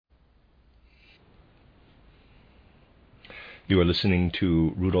You are listening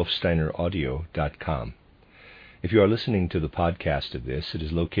to RudolfSteinerAudio.com. If you are listening to the podcast of this, it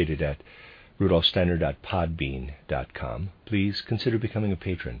is located at rudolfsteiner.podbean.com. Please consider becoming a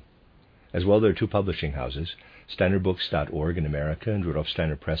patron. As well, there are two publishing houses, steinerbooks.org in America and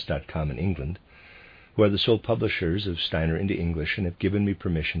rudolfsteinerpress.com in England, who are the sole publishers of Steiner into English and have given me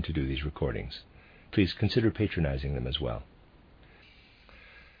permission to do these recordings. Please consider patronizing them as well.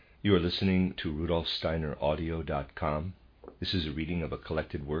 You are listening to RudolfSteinerAudio.com. This is a reading of a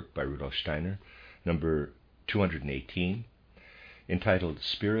collected work by Rudolf Steiner, number 218, entitled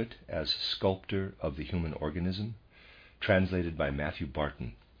Spirit as Sculptor of the Human Organism, translated by Matthew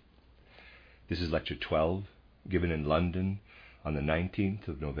Barton. This is Lecture 12, given in London on the 19th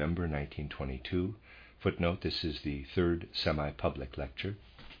of November 1922. Footnote, this is the third semi-public lecture.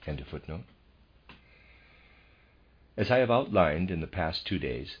 End of footnote. As I have outlined in the past 2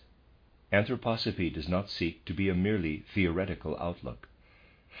 days, anthroposophy does not seek to be a merely theoretical outlook,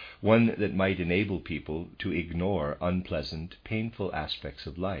 one that might enable people to ignore unpleasant, painful aspects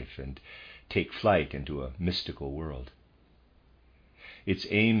of life and take flight into a mystical world. Its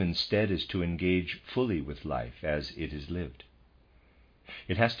aim instead is to engage fully with life as it is lived.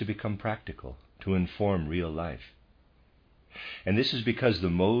 It has to become practical, to inform real life. And this is because the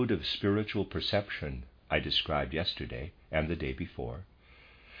mode of spiritual perception I described yesterday and the day before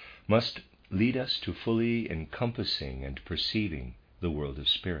must lead us to fully encompassing and perceiving the world of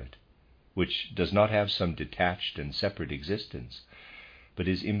spirit, which does not have some detached and separate existence, but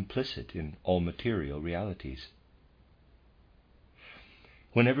is implicit in all material realities.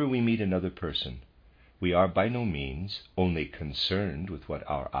 Whenever we meet another person, we are by no means only concerned with what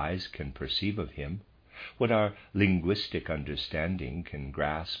our eyes can perceive of him, what our linguistic understanding can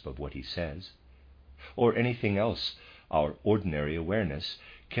grasp of what he says, or anything else our ordinary awareness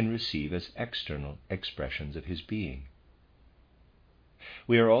can receive as external expressions of his being.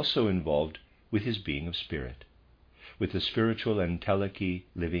 We are also involved with his being of spirit, with the spiritual entelechy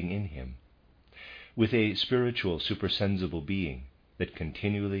living in him, with a spiritual supersensible being that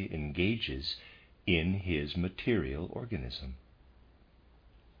continually engages in his material organism.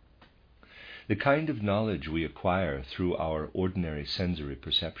 The kind of knowledge we acquire through our ordinary sensory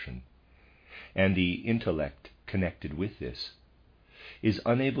perception, and the intellect connected with this, is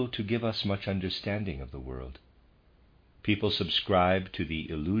unable to give us much understanding of the world. People subscribe to the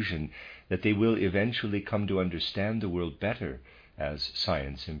illusion that they will eventually come to understand the world better as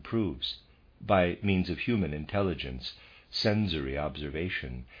science improves, by means of human intelligence, sensory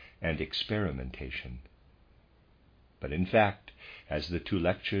observation, and experimentation. But in fact, as the 2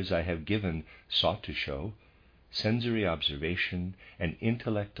 lectures I have given sought to show, sensory observation and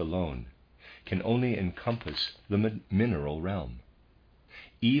intellect alone can only encompass the mineral realm.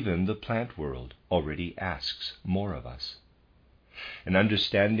 Even the plant world already asks more of us. An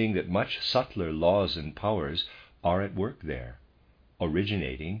understanding that much subtler laws and powers are at work there,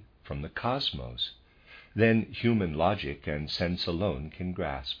 originating from the cosmos, than human logic and sense alone can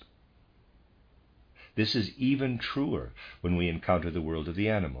grasp. This is even truer when we encounter the world of the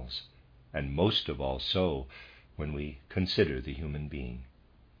animals, and most of all so when we consider the human being.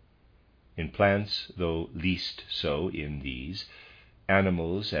 In plants, though least so in these,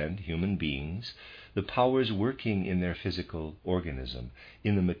 animals and human beings, the powers working in their physical organism,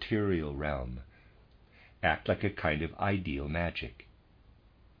 in the material realm, act like a kind of ideal magic.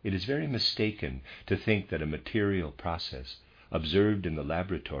 It is very mistaken to think that a material process, observed in the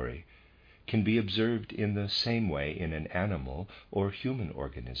laboratory, can be observed in the same way in an animal or human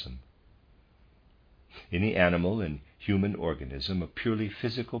organism. In the animal and human organism, a purely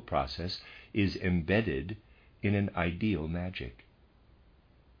physical process is embedded in an ideal magic.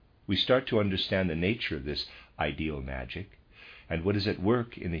 We start to understand the nature of this ideal magic and what is at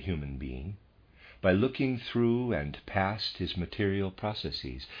work in the human being by looking through and past his material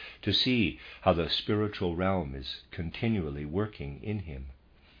processes to see how the spiritual realm is continually working in him.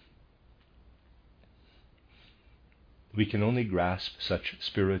 We can only grasp such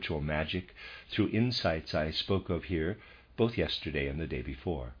spiritual magic through insights I spoke of here both yesterday and the day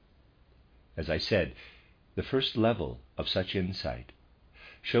before. As I said, the first level of such insight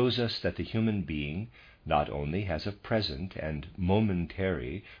shows us that the human being not only has a present and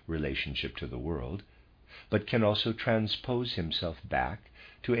momentary relationship to the world, but can also transpose himself back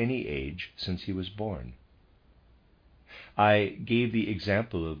to any age since he was born. I gave the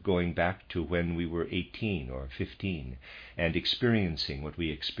example of going back to when we were 18 or 15 and experiencing what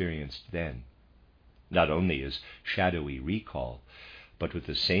we experienced then, not only as shadowy recall, but with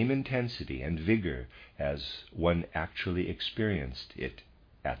the same intensity and vigor as one actually experienced it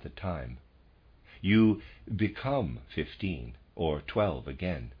at the time. you become 15 or 12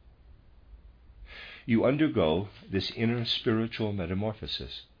 again. You undergo this inner spiritual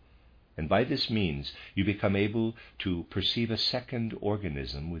metamorphosis, and by this means you become able to perceive a second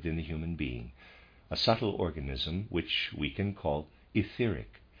organism within the human being, a subtle organism which we can call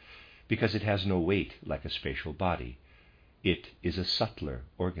etheric, because it has no weight like a spatial body. It is a subtler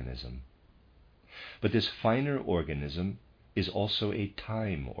organism. But this finer organism is also a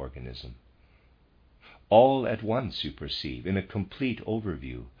time organism. All at once you perceive, in a complete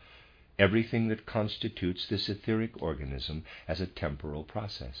overview, everything that constitutes this etheric organism as a temporal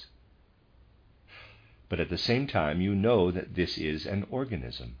process. But at the same time, you know that this is an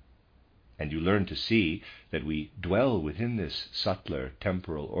organism, and you learn to see that we dwell within this subtler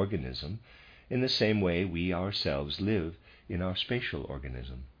temporal organism in the same way we ourselves live in our spatial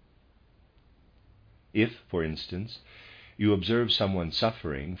organism. If, for instance, you observe someone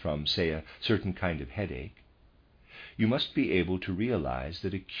suffering from, say, a certain kind of headache, you must be able to realize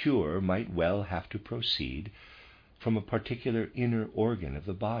that a cure might well have to proceed from a particular inner organ of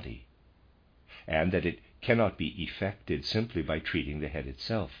the body, and that it cannot be effected simply by treating the head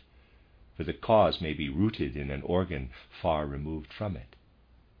itself, for the cause may be rooted in an organ far removed from it.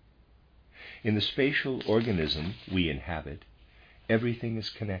 In the spatial organism we inhabit, everything is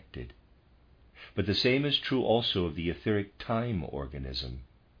connected. But the same is true also of the etheric time organism,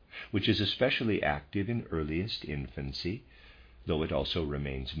 which is especially active in earliest infancy, though it also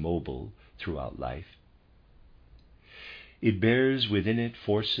remains mobile throughout life. It bears within it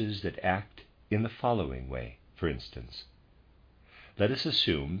forces that act in the following way. For instance, let us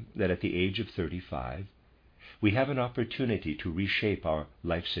assume that at the age of 35, we have an opportunity to reshape our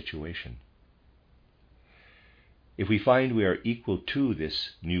life situation. If we find we are equal to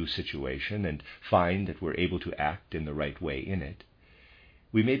this new situation and find that we're able to act in the right way in it,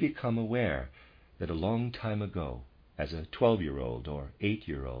 we may become aware that a long time ago, as a 12-year-old or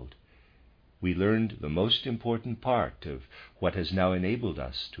 8-year-old, we learned the most important part of what has now enabled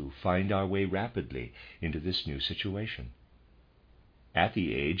us to find our way rapidly into this new situation. At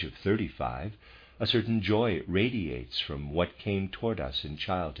the age of 35, a certain joy radiates from what came toward us in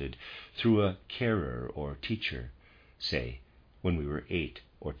childhood through a carer or teacher, say, when we were 8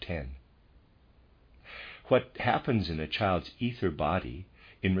 or 10. What happens in a child's ether body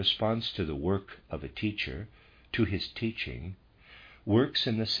in response to the work of a teacher, to his teaching, works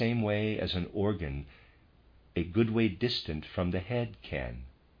in the same way as an organ a good way distant from the head can,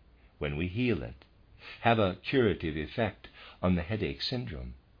 when we heal it, have a curative effect on the headache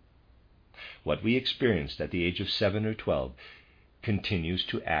syndrome. What we experienced at the age of 7 or 12 continues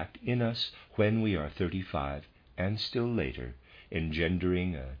to act in us when we are 35 and still later,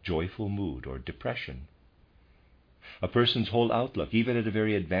 engendering a joyful mood or depression. A person's whole outlook, even at a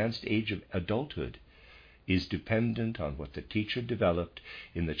very advanced age of adulthood, is dependent on what the teacher developed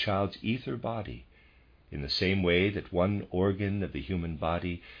in the child's ether body, in the same way that one organ of the human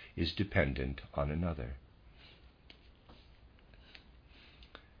body is dependent on another.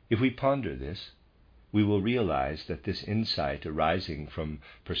 If we ponder this, we will realize that this insight arising from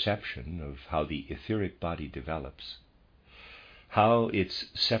perception of how the etheric body develops, how its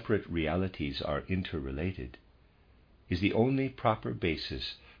separate realities are interrelated, is the only proper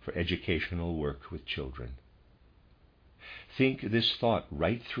basis for educational work with children. Think this thought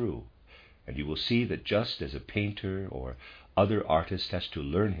right through, and you will see that just as a painter or other artist has to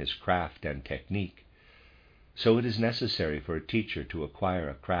learn his craft and technique, so it is necessary for a teacher to acquire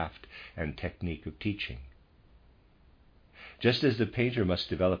a craft and technique of teaching. Just as the painter must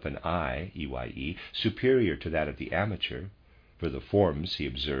develop an eye, EYE, superior to that of the amateur, for the forms he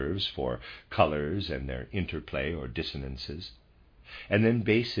observes for colors and their interplay or dissonances, and then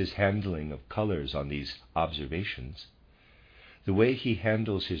base his handling of colors on these observations, the way he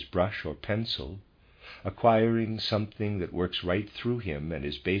handles his brush or pencil, acquiring something that works right through him and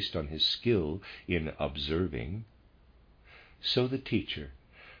is based on his skill in observing, so the teacher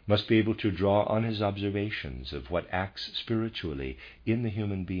must be able to draw on his observations of what acts spiritually in the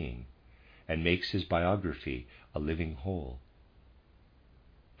human being and makes his biography a living whole.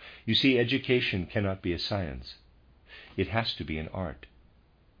 You see, education cannot be a science. It has to be an art.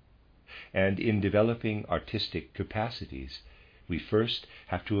 And in developing artistic capacities, we first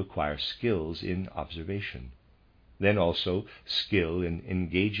have to acquire skills in observation, then also skill in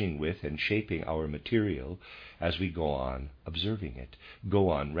engaging with and shaping our material as we go on observing it, go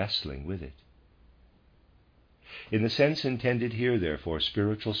on wrestling with it. In the sense intended here, therefore,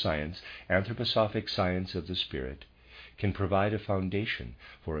 spiritual science, anthroposophic science of the spirit, can provide a foundation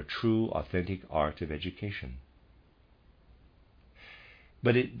for a true, authentic art of education.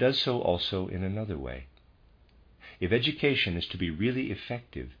 But it does so also in another way. If education is to be really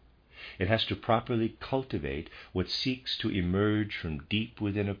effective, it has to properly cultivate what seeks to emerge from deep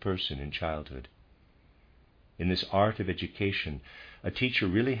within a person in childhood. In this art of education, a teacher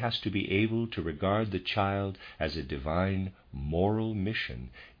really has to be able to regard the child as a divine moral mission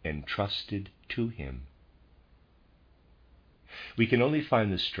entrusted to him. We can only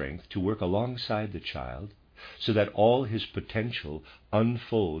find the strength to work alongside the child so that all his potential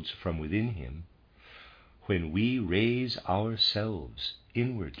unfolds from within him when we raise ourselves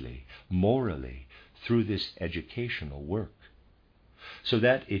inwardly, morally, through this educational work, so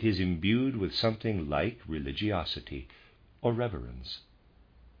that it is imbued with something like religiosity or reverence.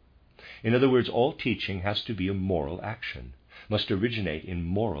 In other words, all teaching has to be a moral action, must originate in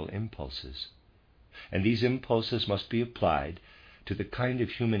moral impulses, and these impulses must be applied to the kind of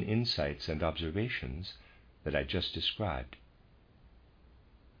human insights and observations that I just described.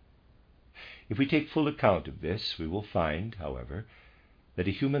 If we take full account of this, we will find, however, that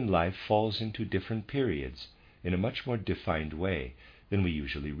a human life falls into different periods in a much more defined way than we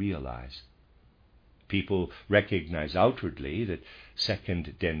usually realize. People recognize outwardly that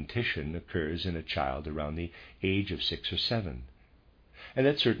second dentition occurs in a child around the age of 6 or 7, and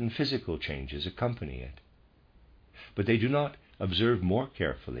that certain physical changes accompany it. But they do not observe more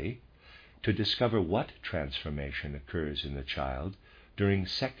carefully to discover what transformation occurs in the child during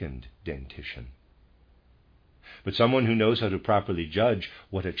second dentition. But someone who knows how to properly judge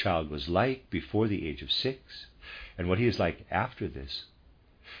what a child was like before the age of 6 and what he is like after this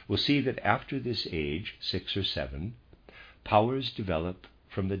will see that after this age, 6 or 7, powers develop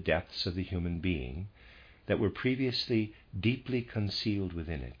from the depths of the human being that were previously deeply concealed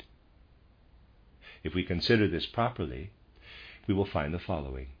within it. If we consider this properly, we will find the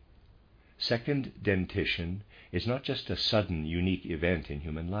following. Second dentition is not just a sudden, unique event in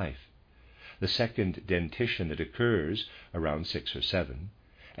human life. The second dentition that occurs around 6 or 7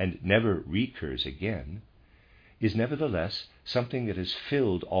 and never recurs again is nevertheless something that has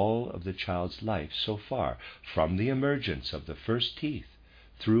filled all of the child's life so far, from the emergence of the first teeth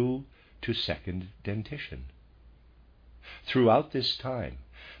through to second dentition. Throughout this time,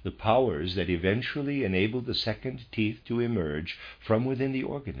 the powers that eventually enable the second teeth to emerge from within the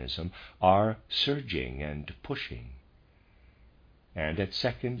organism are surging and pushing. And at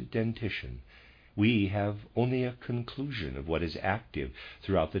second dentition, we have only a conclusion of what is active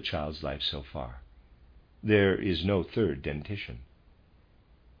throughout the child's life so far. There is no third dentition.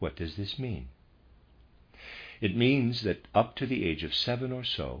 What does this mean? It means that up to the age of 7 or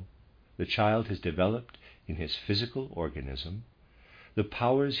so, the child has developed in his physical organism the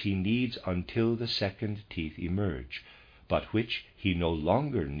powers he needs until the second teeth emerge, but which he no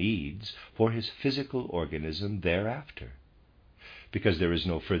longer needs for his physical organism thereafter, because there is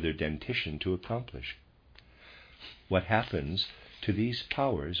no further dentition to accomplish. What happens to these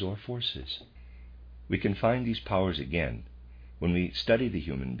powers or forces? We can find these powers again when we study the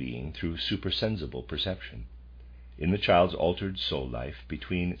human being through supersensible perception, in the child's altered soul life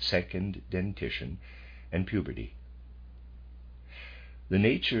between second dentition and puberty. The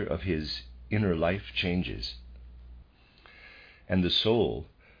nature of his inner life changes, and the soul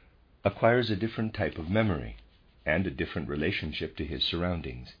acquires a different type of memory and a different relationship to his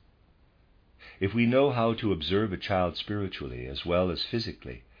surroundings. If we know how to observe a child spiritually as well as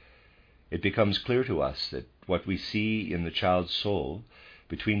physically, it becomes clear to us that what we see in the child's soul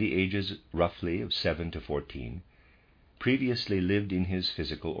between the ages roughly of 7 to 14 previously lived in his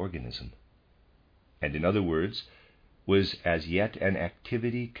physical organism, and in other words, was as yet an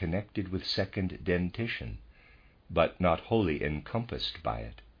activity connected with second dentition, but not wholly encompassed by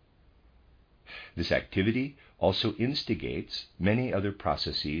it. This activity also instigates many other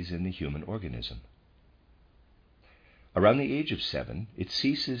processes in the human organism. Around the age of 7, it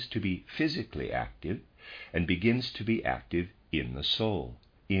ceases to be physically active and begins to be active in the soul,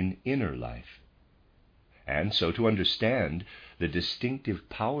 in inner life. And so to understand the distinctive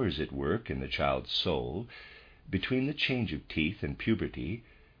powers at work in the child's soul between the change of teeth and puberty,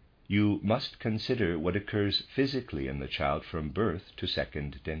 you must consider what occurs physically in the child from birth to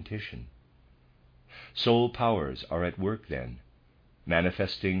second dentition. Soul powers are at work then,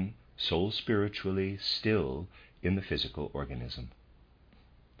 manifesting soul spiritually still in the physical organism.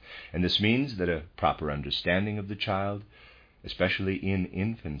 And this means that a proper understanding of the child, especially in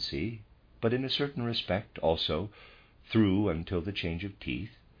infancy, but in a certain respect also through until the change of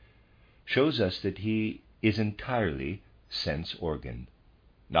teeth, shows us that he is entirely sense organ,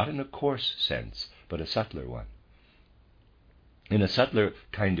 not in a coarse sense, but a subtler one. In a subtler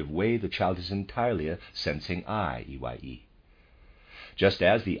kind of way, the child is entirely a sensing eye, EYE. Just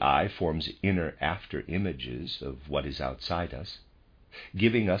as the eye forms inner after images of what is outside us,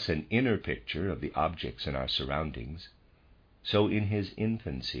 giving us an inner picture of the objects in our surroundings, so in his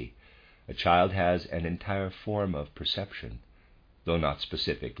infancy a child has an entire form of perception, though not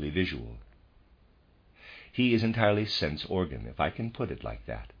specifically visual. He is entirely sense organ, if I can put it like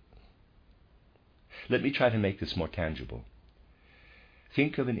that. Let me try to make this more tangible.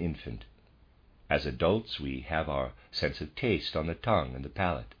 Think of an infant. As adults, we have our sense of taste on the tongue and the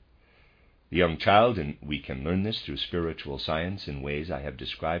palate. The young child, and we can learn this through spiritual science in ways I have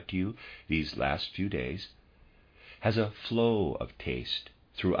described to you these last few days, has a flow of taste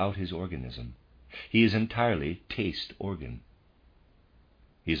throughout his organism. He is entirely taste organ.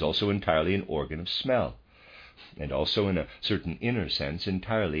 He is also entirely an organ of smell, and also in a certain inner sense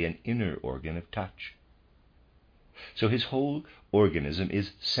entirely an inner organ of touch. So his whole organism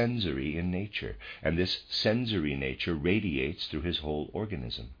is sensory in nature, and this sensory nature radiates through his whole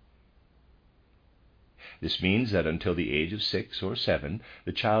organism. This means that until the age of 6 or 7,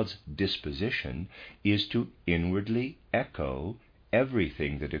 the child's disposition is to inwardly echo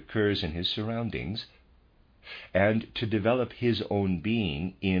everything that occurs in his surroundings and to develop his own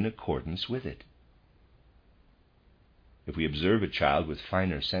being in accordance with it. If we observe a child with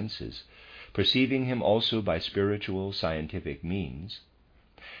finer senses, perceiving him also by spiritual scientific means,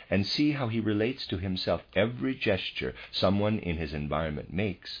 and see how he relates to himself, every gesture someone in his environment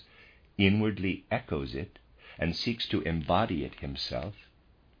makes inwardly echoes it and seeks to embody it himself.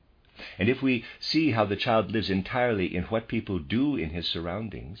 And if we see how the child lives entirely in what people do in his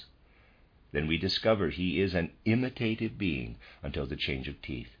surroundings, then we discover he is an imitative being until the change of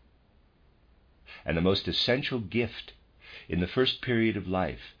teeth. And the most essential gift in the first period of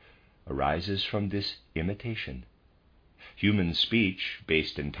life arises from this imitation. Human speech,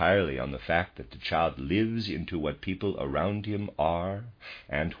 based entirely on the fact that the child lives into what people around him are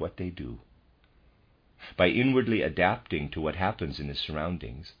and what they do. By inwardly adapting to what happens in his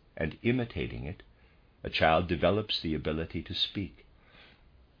surroundings and imitating it, a child develops the ability to speak.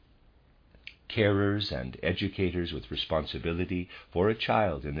 Carers and educators with responsibility for a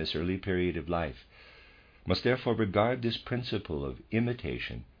child in this early period of life must therefore regard this principle of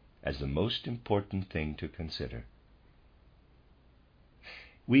imitation as the most important thing to consider.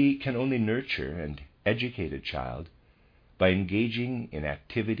 We can only nurture and educate a child by engaging in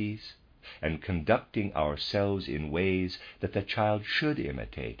activities and conducting ourselves in ways that the child should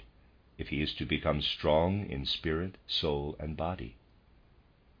imitate if he is to become strong in spirit, soul, and body.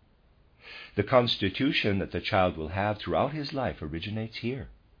 The constitution that the child will have throughout his life originates here,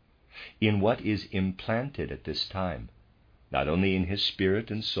 in what is implanted at this time, not only in his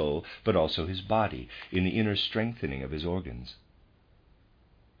spirit and soul, but also his body, in the inner strengthening of his organs.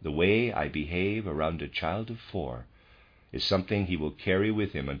 The way I behave around a child of 4 is something he will carry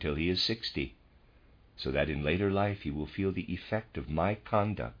with him until he is 60, so that in later life he will feel the effect of my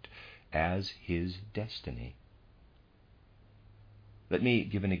conduct as his destiny. Let me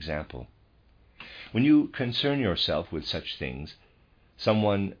give an example. When you concern yourself with such things,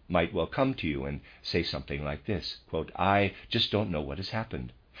 someone might well come to you and say something like this, quote, "I just don't know what has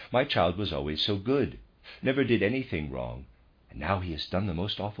happened. My child was always so good, never did anything wrong, and now he has done the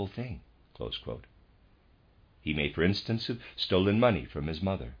most awful thing," close quote. He may, for instance, have stolen money from his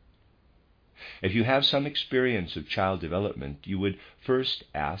mother. If you have some experience of child development, you would first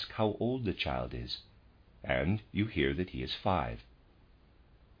ask how old the child is, and you hear that he is 5.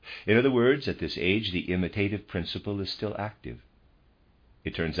 In other words, at this age, the imitative principle is still active.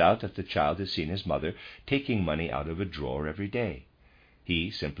 It turns out that the child has seen his mother taking money out of a drawer every day.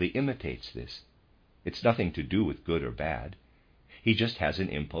 He simply imitates this. It's nothing to do with good or bad. He just has an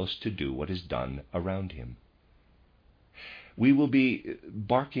impulse to do what is done around him. We will be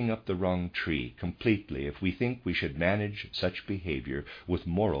barking up the wrong tree completely if we think we should manage such behavior with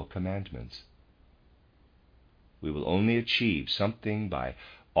moral commandments. We will only achieve something by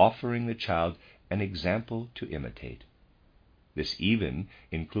offering the child an example to imitate. This even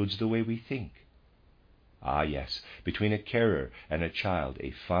includes the way we think. Ah, yes, between a carer and a child,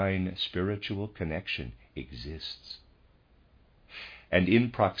 a fine spiritual connection exists. And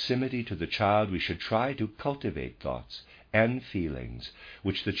in proximity to the child, we should try to cultivate thoughts and feelings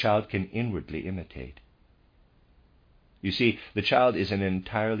which the child can inwardly imitate. You see, the child is an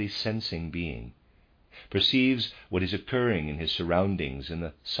entirely sensing being, perceives what is occurring in his surroundings in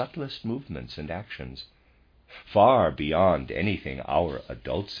the subtlest movements and actions, far beyond anything our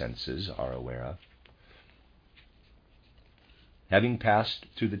adult senses are aware of. Having passed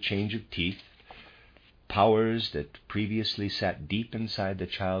through the change of teeth, powers that previously sat deep inside the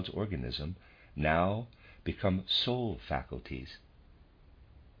child's organism now become soul faculties,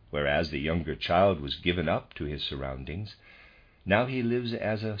 Whereas the younger child was given up to his surroundings, now he lives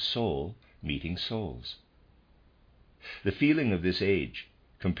as a soul meeting souls. The feeling of this age,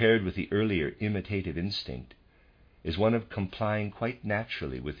 compared with the earlier imitative instinct, is one of complying quite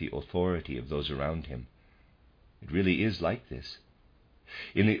naturally with the authority of those around him. It really is like this.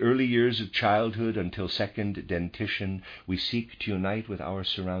 In the early years of childhood until second dentition, we seek to unite with our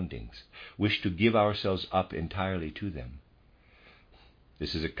surroundings, wish to give ourselves up entirely to them.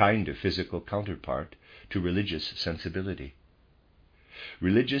 This is a kind of physical counterpart to religious sensibility.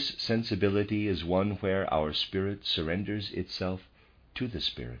 Religious sensibility is one where our spirit surrenders itself to the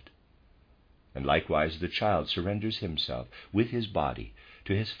Spirit. And likewise the child surrenders himself with his body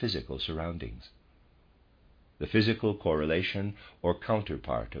to his physical surroundings. The physical correlation or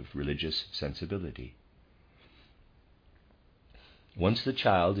counterpart of religious sensibility. Once the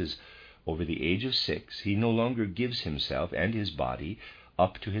child is over the age of 6, he no longer gives himself and his body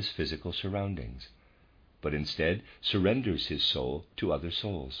up to his physical surroundings, but instead surrenders his soul to other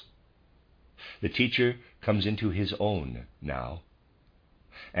souls. The teacher comes into his own now,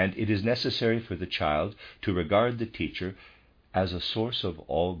 and it is necessary for the child to regard the teacher as a source of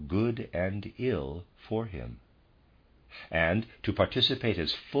all good and ill for him, and to participate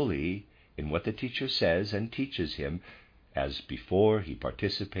as fully in what the teacher says and teaches him as before he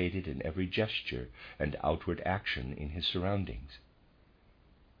participated in every gesture and outward action in his surroundings.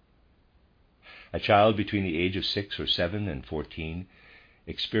 A child between the age of 6 or 7 and 14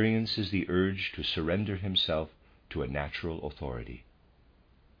 experiences the urge to surrender himself to a natural authority.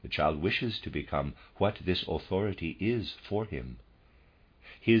 The child wishes to become what this authority is for him.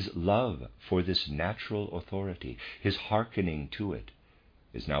 His love for this natural authority, his hearkening to it,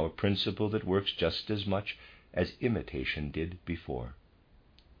 is now a principle that works just as much as imitation did before.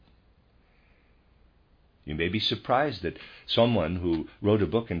 You may be surprised that someone who wrote a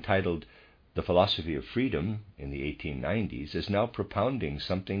book entitled The Philosophy of Freedom in the 1890s is now propounding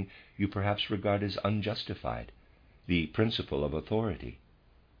something you perhaps regard as unjustified, the principle of authority.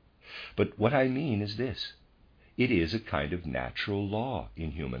 But what I mean is this: it is a kind of natural law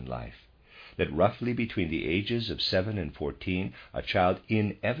in human life, that roughly between the ages of 7 and 14, a child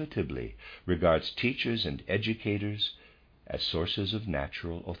inevitably regards teachers and educators as sources of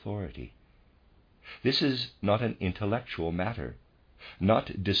natural authority. This is not an intellectual matter,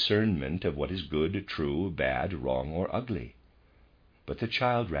 not discernment of what is good, true, bad, wrong, or ugly. But the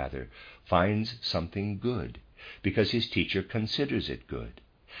child rather finds something good because his teacher considers it good,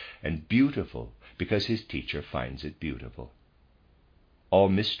 and beautiful because his teacher finds it beautiful. All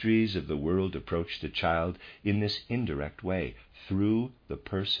mysteries of the world approach the child in this indirect way, through the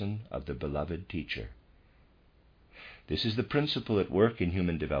person of the beloved teacher. This is the principle at work in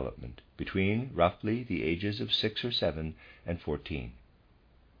human development between roughly the ages of 6 or 7 and 14.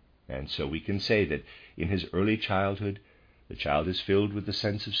 And so we can say that in his early childhood, the child is filled with the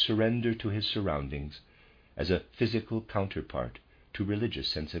sense of surrender to his surroundings as a physical counterpart to religious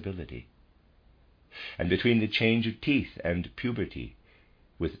sensibility. And between the change of teeth and puberty,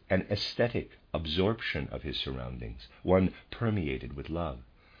 with an aesthetic absorption of his surroundings, one permeated with love.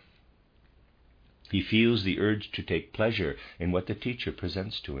 He feels the urge to take pleasure in what the teacher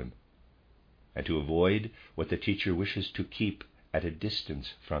presents to him, and to avoid what the teacher wishes to keep at a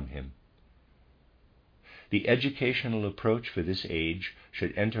distance from him. The educational approach for this age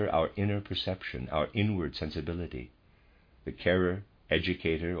should enter our inner perception, our inward sensibility. The carer,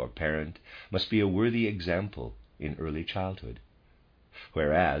 educator, or parent must be a worthy example in early childhood,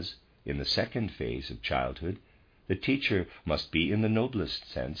 whereas in the second phase of childhood, the teacher must be in the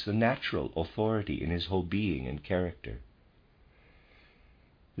noblest sense the natural authority in his whole being and character.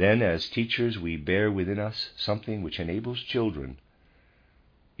 Then, as teachers, we bear within us something which enables children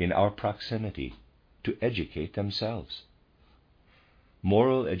in our proximity to educate themselves.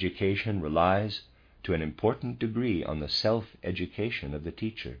 Moral education relies to an important degree on the self-education of the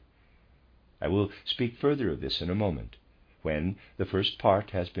teacher. I will speak further of this in a moment, when the first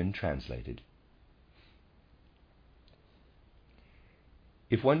part has been translated.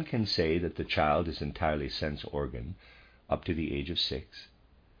 If one can say that the child is entirely sense-organ up to the age of 6,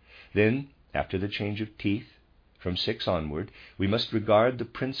 then, after the change of teeth, from 6 onward, we must regard the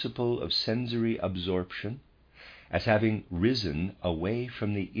principle of sensory absorption as having risen away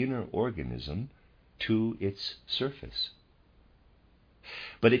from the inner organism to its surface.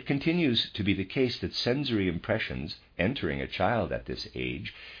 But it continues to be the case that sensory impressions entering a child at this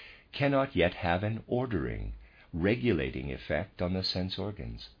age cannot yet have an ordering, regulating effect on the sense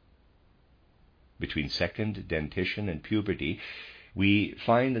organs. Between second dentition and puberty, we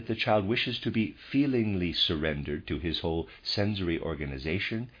find that the child wishes to be feelingly surrendered to his whole sensory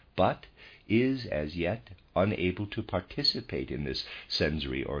organization, but is as yet unable to participate in this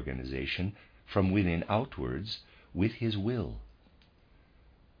sensory organization from within outwards with his will.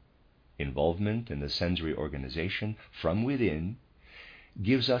 Involvement in the sensory organization from within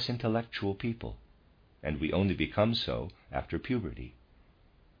gives us intellectual people, and we only become so after puberty.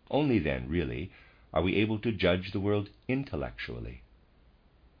 Only then, really, are we able to judge the world intellectually.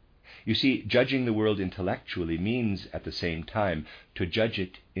 You see, judging the world intellectually means at the same time to judge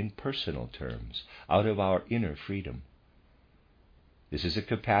it in personal terms, out of our inner freedom. This is a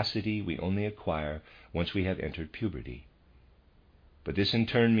capacity we only acquire once we have entered puberty. But this in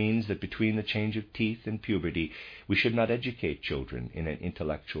turn means that between the change of teeth and puberty, we should not educate children in an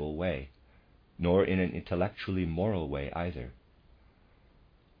intellectual way, nor in an intellectually moral way either.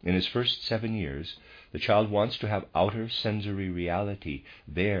 In his first 7 years, the child wants to have outer sensory reality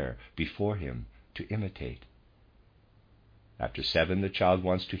there before him to imitate. After 7, the child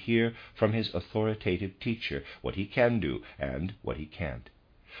wants to hear from his authoritative teacher what he can do and what he can't,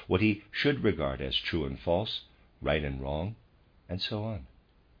 what he should regard as true and false, right and wrong, and so on.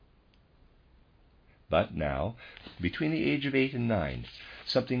 But now, between the age of 8 and 9,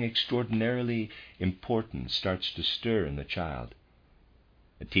 something extraordinarily important starts to stir in the child.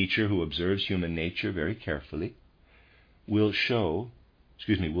 A teacher who observes human nature very carefully will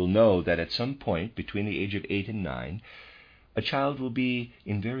know that at some point between the age of 8 and 9, a child will be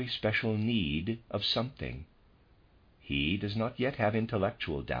in very special need of something. He does not yet have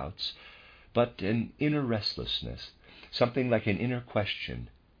intellectual doubts, but an inner restlessness, something like an inner question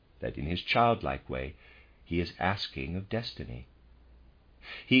that in his childlike way he is asking of destiny.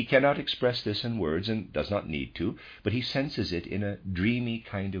 He cannot express this in words and does not need to, but he senses it in a dreamy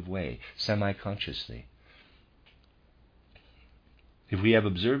kind of way, semi-consciously. If we have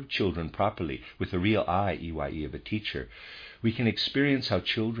observed children properly with the real eye, EYE, of a teacher, we can experience how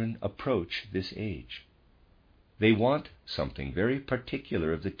children approach this age. They want something very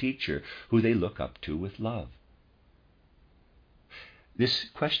particular of the teacher who they look up to with love. This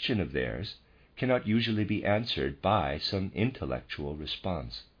question of theirs cannot usually be answered by some intellectual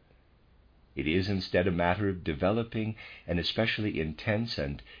response. It is instead a matter of developing an especially intense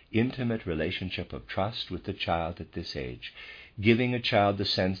and intimate relationship of trust with the child at this age, giving a child the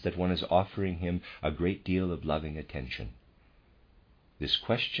sense that one is offering him a great deal of loving attention. This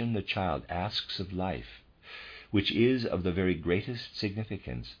question the child asks of life, which is of the very greatest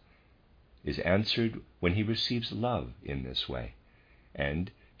significance, is answered when he receives love in this way, and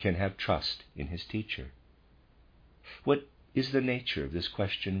can have trust in his teacher. What is the nature of this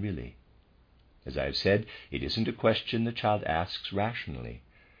question really? As I have said, it isn't a question the child asks rationally,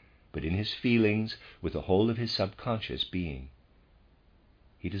 but in his feelings with the whole of his subconscious being.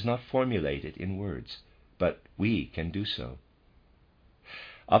 He does not formulate it in words, but we can do so.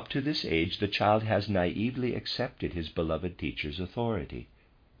 Up to this age, the child has naively accepted his beloved teacher's authority,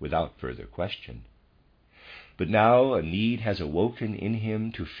 without further question. But now a need has awoken in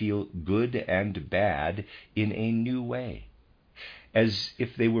him to feel good and bad in a new way, as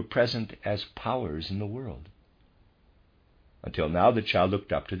if they were present as powers in the world. Until now the child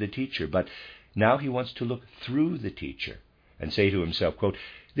looked up to the teacher, but now he wants to look through the teacher and say to himself, quote,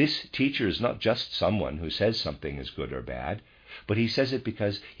 "This teacher is not just someone who says something is good or bad, but he says it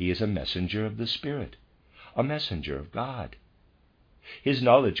because he is a messenger of the Spirit, a messenger of God. His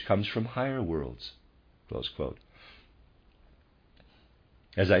knowledge comes from higher worlds." Close quote.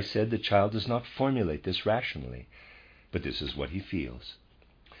 As I said, the child does not formulate this rationally, but this is what he feels.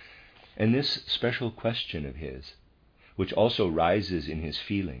 And this special question of his, which also rises in his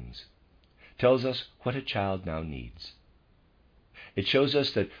feelings, tells us what a child now needs. It shows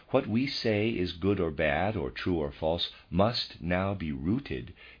us that what we say is good or bad, or true or false, must now be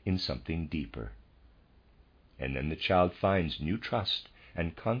rooted in something deeper. And then the child finds new trust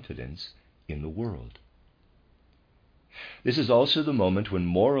and confidence in the world. This is also the moment when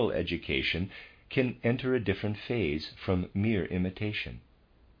moral education can enter a different phase from mere imitation,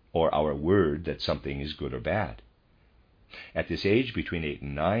 or our word that something is good or bad. At this age, between 8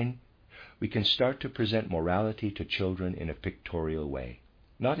 and 9, we can start to present morality to children in a pictorial way,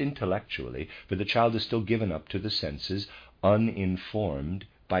 not intellectually, for the child is still given up to the senses, uninformed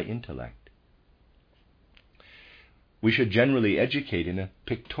by intellect. We should generally educate in a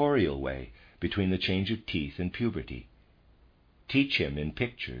pictorial way between the change of teeth and puberty. Teach him in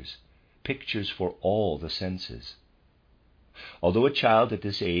pictures for all the senses. Although a child at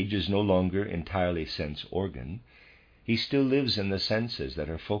this age is no longer entirely sense-organ, he still lives in the senses that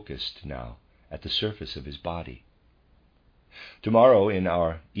are focused now at the surface of his body. Tomorrow, in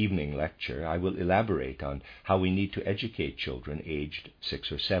our evening lecture, I will elaborate on how we need to educate children aged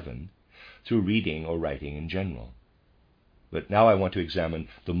 6 or 7 through reading or writing in general. But now I want to examine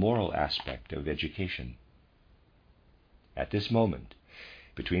the moral aspect of education. At this moment,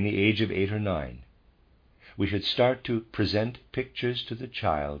 between the age of 8 or 9, we should start to present pictures to the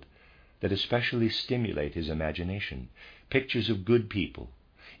child that especially stimulate his imagination, pictures of good people,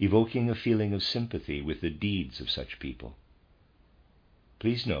 evoking a feeling of sympathy with the deeds of such people.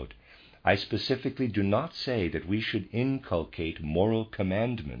 Please note, I specifically do not say that we should inculcate moral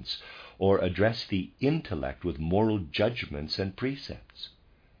commandments or address the intellect with moral judgments and precepts.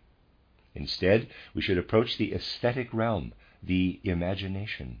 Instead, we should approach the aesthetic realm, the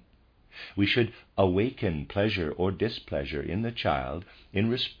imagination. We should awaken pleasure or displeasure in the child in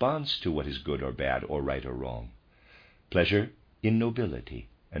response to what is good or bad or right or wrong. Pleasure in nobility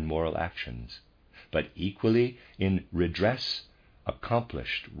and moral actions, but equally in redress,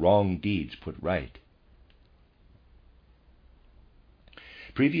 accomplished wrong deeds put right.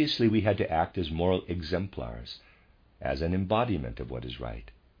 Previously, we had to act as moral exemplars, as an embodiment of what is right.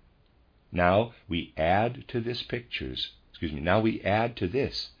 Now we add to this pictures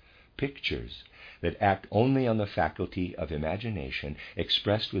that act only on the faculty of imagination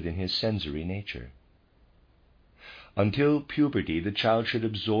expressed within his sensory nature. Until puberty, the child should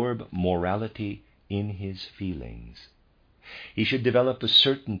absorb morality in his feelings. He should develop a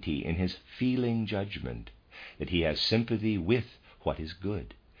certainty in his feeling judgment that he has sympathy with what is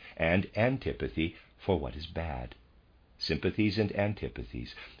good and antipathy for what is bad. Sympathies and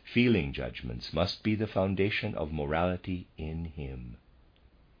antipathies, feeling judgments must be the foundation of morality in him.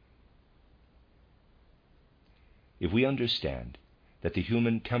 If we understand that the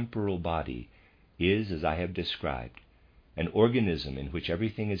human temporal body is, as I have described, an organism in which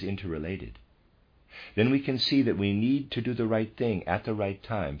everything is interrelated, then we can see that we need to do the right thing at the right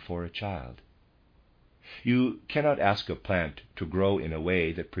time for a child. You cannot ask a plant to grow in a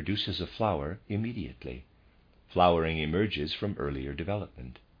way that produces a flower immediately. Flowering emerges from earlier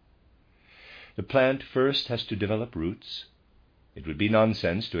development. The plant first has to develop roots. It would be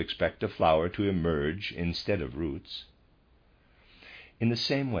nonsense to expect a flower to emerge instead of roots. In the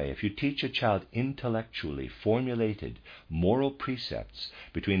same way, if you teach a child intellectually formulated moral precepts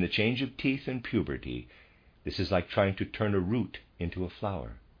between the change of teeth and puberty, this is like trying to turn a root into a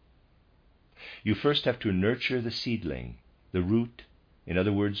flower. You first have to nurture the seedling, the root, in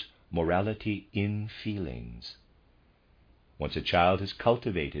other words, morality in feelings. Once a child has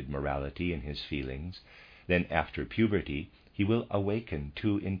cultivated morality in his feelings, then after puberty he will awaken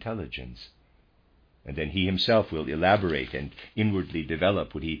to intelligence. And then he himself will elaborate and inwardly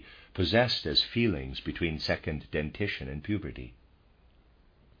develop what he possessed as feelings between second dentition and puberty.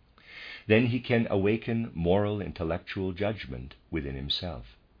 Then he can awaken moral intellectual judgment within himself.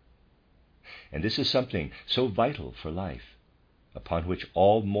 And this is something so vital for life, upon which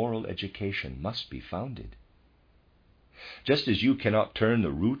all moral education must be founded. Just as you cannot turn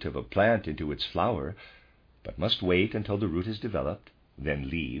the root of a plant into its flower, but must wait until the root is developed, then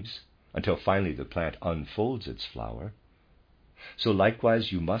leaves, until finally the plant unfolds its flower, so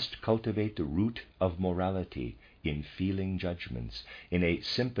likewise you must cultivate the root of morality in feeling judgments, in a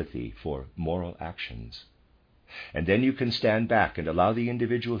sympathy for moral actions. And then you can stand back and allow the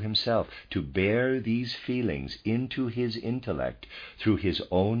individual himself to bear these feelings into his intellect through his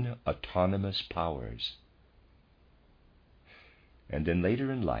own autonomous powers. And then later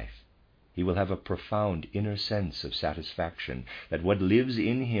in life, he will have a profound inner sense of satisfaction that what lives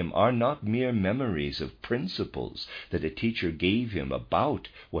in him are not mere memories of principles that a teacher gave him about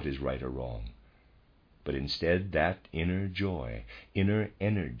what is right or wrong, but instead that inner joy, inner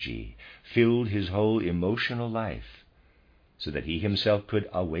energy filled his whole emotional life, so that he himself could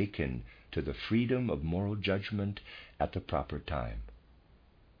awaken to the freedom of moral judgment at the proper time.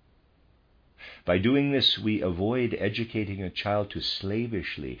 By doing this, we avoid educating a child to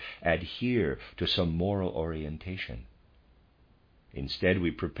slavishly adhere to some moral orientation. Instead,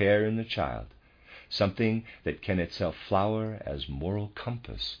 we prepare in the child something that can itself flower as moral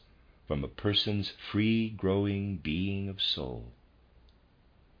compass from a person's free-growing being of soul.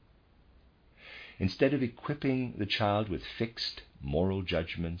 Instead of equipping the child with fixed moral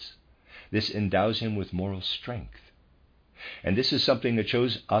judgments, this endows him with moral strength. And this is something that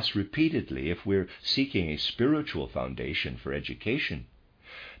shows us repeatedly, if we're seeking a spiritual foundation for education,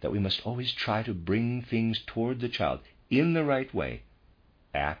 that we must always try to bring things toward the child in the right way,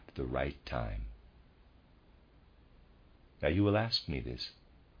 at the right time. Now you will ask me this.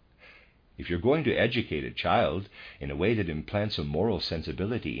 If you're going to educate a child in a way that implants a moral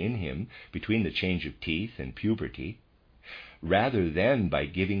sensibility in him between the change of teeth and puberty, rather than by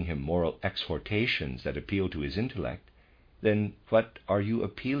giving him moral exhortations that appeal to his intellect, then what are you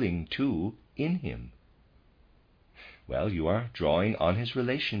appealing to in him? Well, you are drawing on his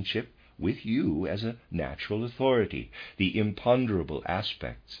relationship with you as a natural authority, the imponderable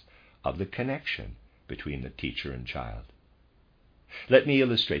aspects of the connection between the teacher and child. Let me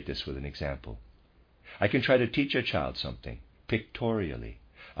illustrate this with an example. I can try to teach a child something, pictorially,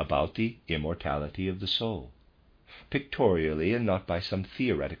 about the immortality of the soul, pictorially and not by some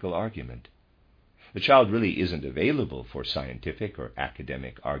theoretical argument. The child really isn't available for scientific or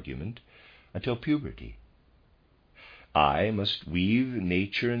academic argument until puberty. I must weave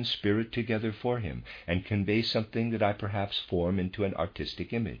nature and spirit together for him and convey something that I perhaps form into an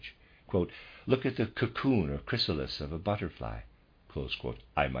artistic image. Quote, "Look at the cocoon or chrysalis of a butterfly," close quote,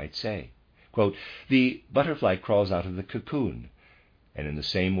 I might say. Quote, "The butterfly crawls out of the cocoon, and in the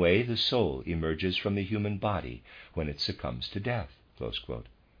same way the soul emerges from the human body when it succumbs to death." Close quote.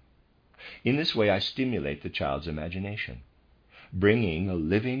 In this way I stimulate the child's imagination, bringing a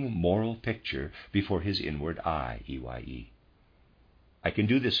living moral picture before his inward eye, EYE. I can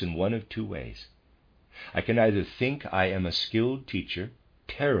do this in one of two ways. I can either think I am a skilled teacher,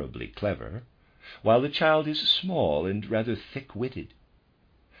 terribly clever, while the child is small and rather thick-witted.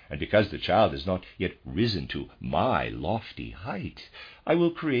 And because the child has not yet risen to my lofty height, I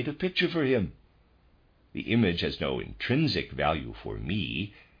will create a picture for him. The image has no intrinsic value for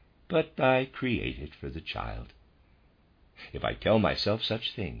me, but I create it for the child. If I tell myself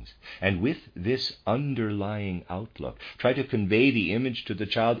such things, and with this underlying outlook try to convey the image to the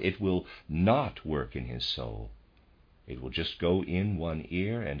child, it will not work in his soul. It will just go in one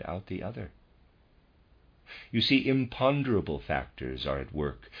ear and out the other. You see, imponderable factors are at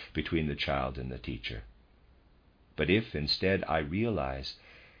work between the child and the teacher. But if instead I realize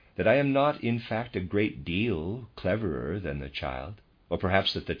that I am not in fact a great deal cleverer than the child, or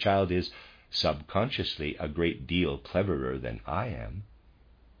perhaps that the child is subconsciously a great deal cleverer than I am,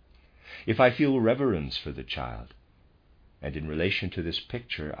 if I feel reverence for the child, and in relation to this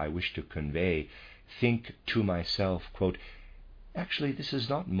picture I wish to convey, think to myself, quote, "Actually, this is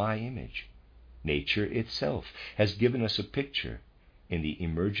not my image. Nature itself has given us a picture in the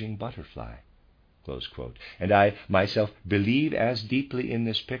emerging butterfly," close quote, "and I myself believe as deeply in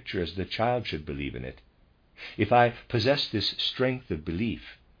this picture as the child should believe in it. If I possess this strength of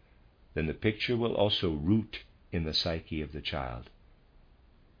belief, then the picture will also root in the psyche of the child.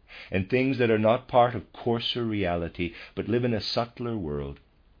 And things that are not part of coarser reality, but live in a subtler world,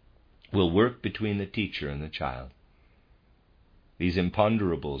 will work between the teacher and the child. These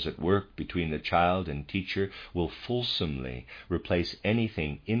imponderables at work between the child and teacher will fulsomely replace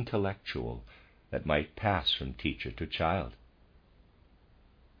anything intellectual that might pass from teacher to child.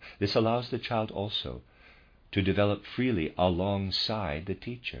 This allows the child also to develop freely alongside the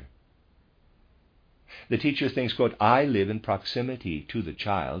teacher. The teacher thinks, quote, "I live in proximity to the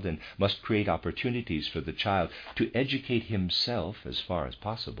child and must create opportunities for the child to educate himself as far as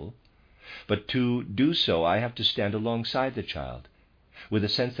possible. But to do so, I have to stand alongside the child with a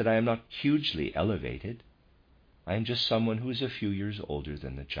sense that I am not hugely elevated. I am just someone who is a few years older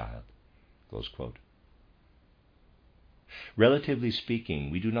than the child." Close quote. Relatively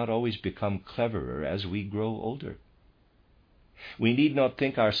speaking, we do not always become cleverer as we grow older. We need not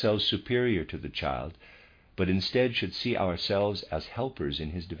think ourselves superior to the child, but instead should see ourselves as helpers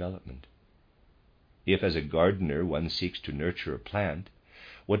in his development. If, as a gardener, one seeks to nurture a plant,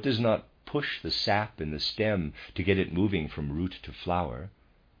 one does not push the sap in the stem to get it moving from root to flower,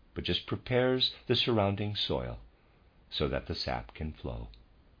 but just prepares the surrounding soil so that the sap can flow.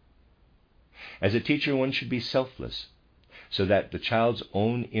 As a teacher, one should be selfless so that the child's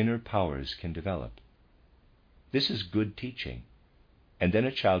own inner powers can develop. This is good teaching, and then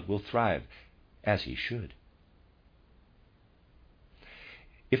a child will thrive as he should.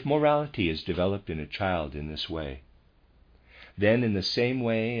 If morality is developed in a child in this way, then in the same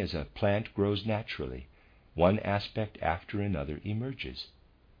way as a plant grows naturally, one aspect after another emerges.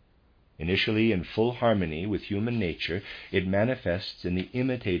 Initially in full harmony with human nature, it manifests in the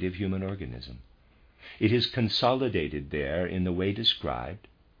imitative human organism. It is consolidated there in the way described,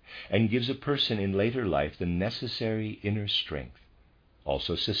 and gives a person in later life the necessary inner strength,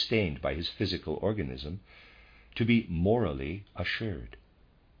 also sustained by his physical organism, to be morally assured.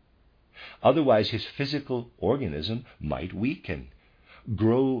 Otherwise, his physical organism might weaken,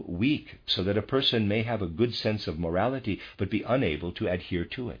 grow weak, so that a person may have a good sense of morality but be unable to adhere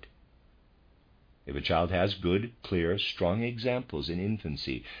to it. If a child has good, clear, strong examples in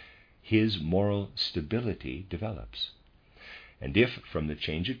infancy, his moral stability develops. And if from the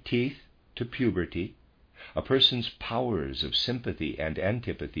change of teeth to puberty, a person's powers of sympathy and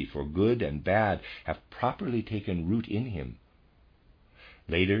antipathy for good and bad have properly taken root in him,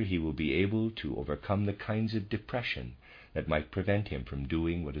 later he will be able to overcome the kinds of depression that might prevent him from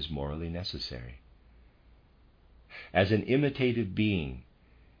doing what is morally necessary. As an imitative being,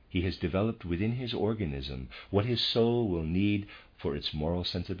 he has developed within his organism what his soul will need for its moral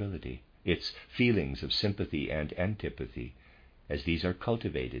sensibility, its feelings of sympathy and antipathy, as these are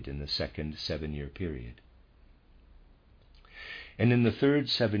cultivated in the second 7-year period. And in the third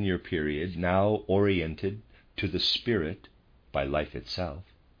 7-year period, now oriented to the spirit by life itself,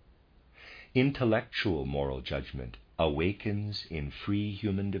 intellectual moral judgment awakens in free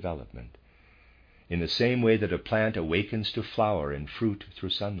human development, in the same way that a plant awakens to flower and fruit through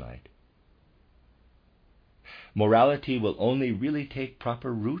sunlight. Morality will only really take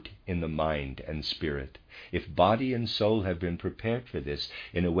proper root in the mind and spirit if body and soul have been prepared for this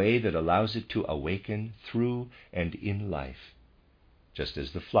in a way that allows it to awaken through and in life, just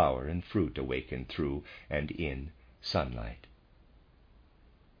as the flower and fruit awaken through and in sunlight.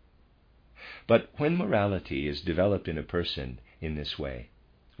 But when morality is developed in a person in this way,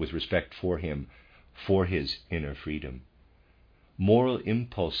 with respect for him, for his inner freedom, moral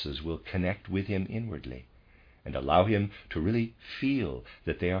impulses will connect with him inwardly and allow him to really feel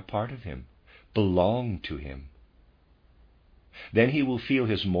that they are part of him, belong to him. Then he will feel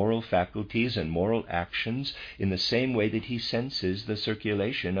his moral faculties and moral actions in the same way that he senses the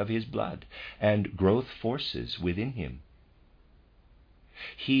circulation of his blood and growth forces within him.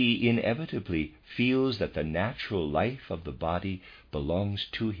 He inevitably feels that the natural life of the body belongs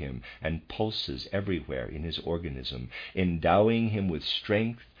to him and pulses everywhere in his organism, endowing him with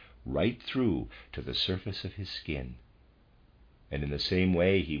strength right through to the surface of his skin. And in the same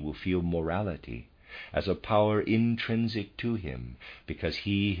way he will feel morality as a power intrinsic to him because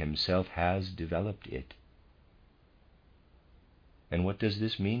he himself has developed it. And what does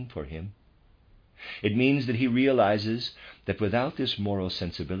this mean for him? It means that he realizes that without this moral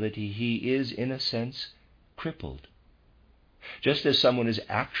sensibility, he is, in a sense, crippled. Just as someone is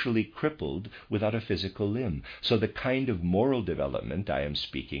actually crippled without a physical limb. So the kind of moral development I am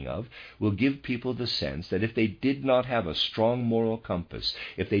speaking of will give people the sense that if they did not have a strong moral compass,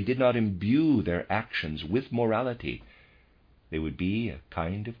 if they did not imbue their actions with morality, they would be a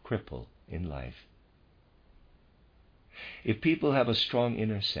kind of cripple in life. If people have a strong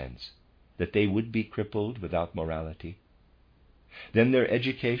inner sense that they would be crippled without morality, then their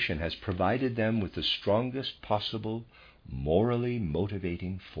education has provided them with the strongest possible morally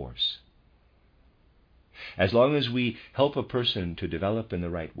motivating force. As long as we help a person to develop in the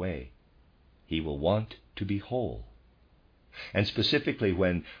right way, he will want to be whole. And specifically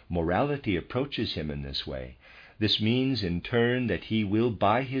when morality approaches him in this way, this means in turn that he will,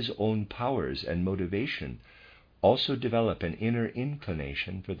 by his own powers and motivation, also develop an inner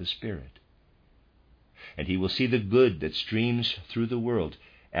inclination for the spirit. And he will see the good that streams through the world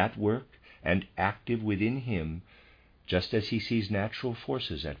at work and active within him, just as he sees natural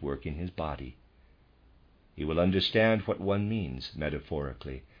forces at work in his body. He will understand what one means,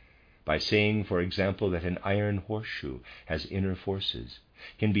 metaphorically, by saying, for example, that an iron horseshoe has inner forces,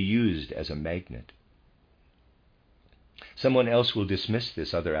 can be used as a magnet. Someone else will dismiss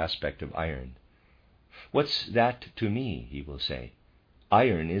this other aspect of iron. "What's that to me?" he will say.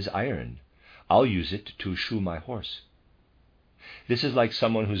 "Iron is iron. I'll use it to shoe my horse." This is like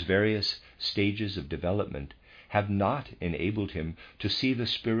someone whose various stages of development have not enabled him to see the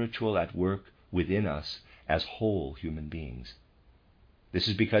spiritual at work within us as whole human beings. This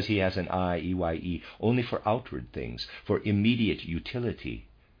is because he has an eye, E-Y-E, only for outward things, for immediate utility,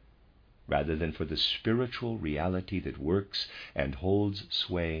 rather than for the spiritual reality that works and holds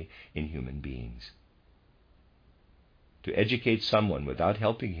sway in human beings. To educate someone without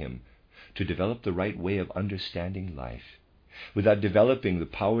helping him to develop the right way of understanding life, without developing the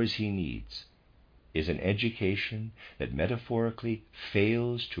powers he needs, is an education that metaphorically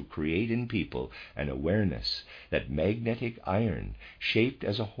fails to create in people an awareness that magnetic iron, shaped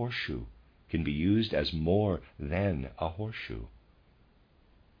as a horseshoe, can be used as more than a horseshoe.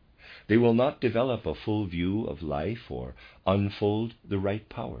 They will not develop a full view of life or unfold the right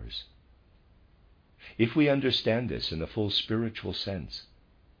powers. If we understand this in the full spiritual sense,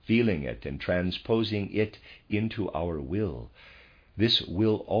 feeling it and transposing it into our will, this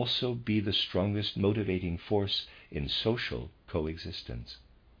will also be the strongest motivating force in social coexistence.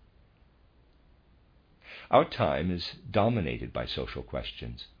 Our time is dominated by social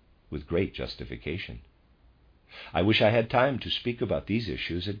questions, with great justification. I wish I had time to speak about these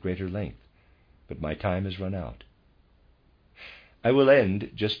issues at greater length, but my time has run out. I will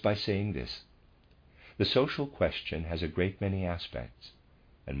end just by saying this. The social question has a great many aspects,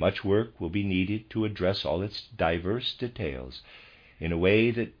 and much work will be needed to address all its diverse details in a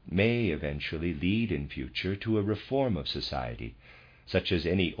way that may eventually lead in future to a reform of society, such as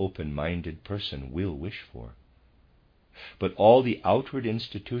any open-minded person will wish for. But all the outward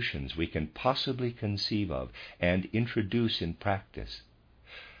institutions we can possibly conceive of and introduce in practice,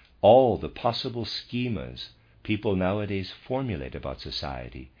 all the possible schemas people nowadays formulate about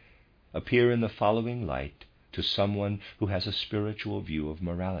society, appear in the following light to someone who has a spiritual view of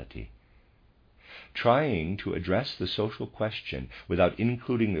morality. Trying to address the social question without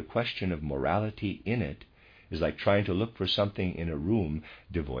including the question of morality in it is like trying to look for something in a room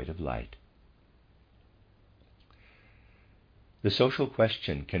devoid of light. The social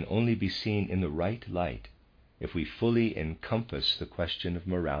question can only be seen in the right light if we fully encompass the question of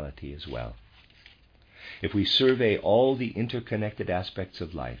morality as well. If we survey all the interconnected aspects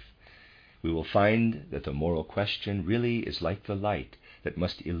of life, we will find that the moral question really is like the light that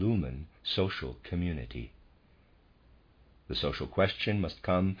must illumine social community. The social question must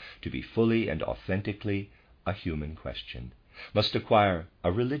come to be fully and authentically a human question, must acquire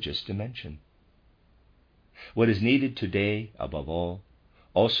a religious dimension. What is needed today, above all,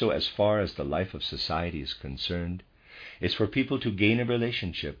 also as far as the life of society is concerned, is for people to gain a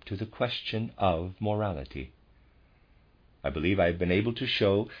relationship to the question of morality. I believe I have been able to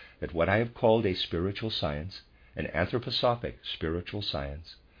show that what I have called a spiritual science, an anthroposophic spiritual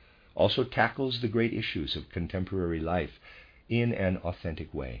science, also tackles the great issues of contemporary life in an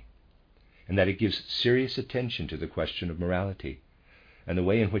authentic way, and that it gives serious attention to the question of morality and the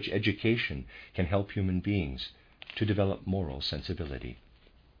way in which education can help human beings to develop moral sensibility.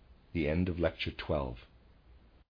 The end of Lecture 12.